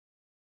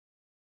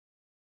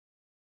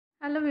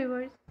Hello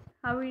viewers,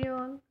 how are you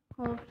all?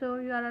 Hope so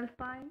you are all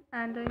fine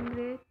and doing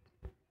great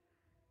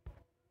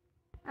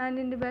and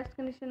in the best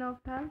condition of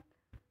health.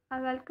 I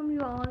welcome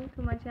you all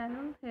to my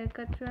channel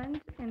Haircut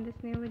Trends in this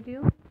new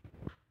video.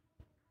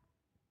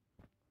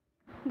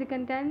 The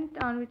content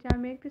on which I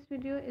make this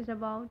video is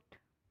about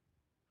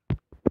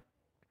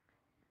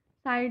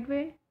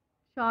sideway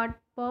short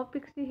bob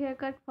pixie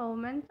haircut for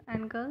women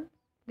and girls.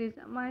 These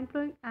are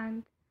mind-blowing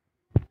and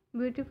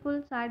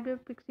beautiful sideway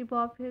pixie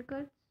bob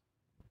haircuts.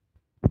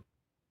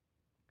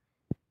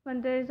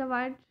 When there is a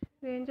wide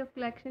range of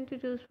collection to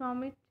choose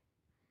from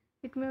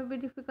it may be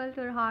difficult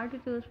or hard to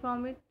choose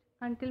from it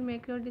until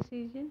make your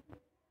decision.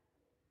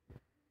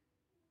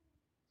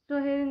 So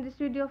here in this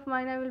video of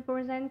mine I will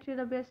present you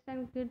the best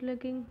and good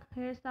looking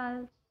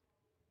hairstyles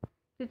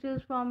to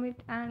choose from it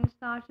and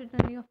start your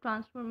journey of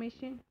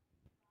transformation.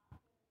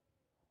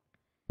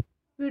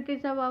 Beauty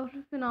is a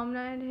powerful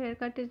phenomenon and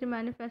haircut is the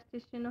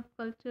manifestation of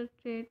culture,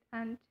 trade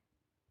and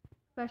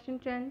fashion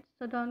trends,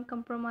 so don't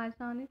compromise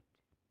on it.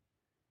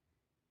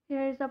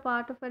 Hair is a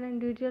part of an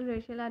individual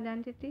racial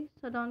identity,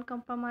 so don't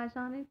compromise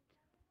on it.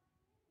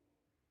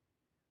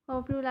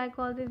 Hope you like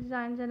all the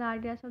designs and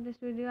ideas of this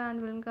video and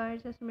will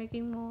encourage us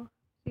making more.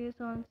 See you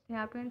soon. Stay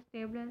happy and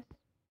stay blessed.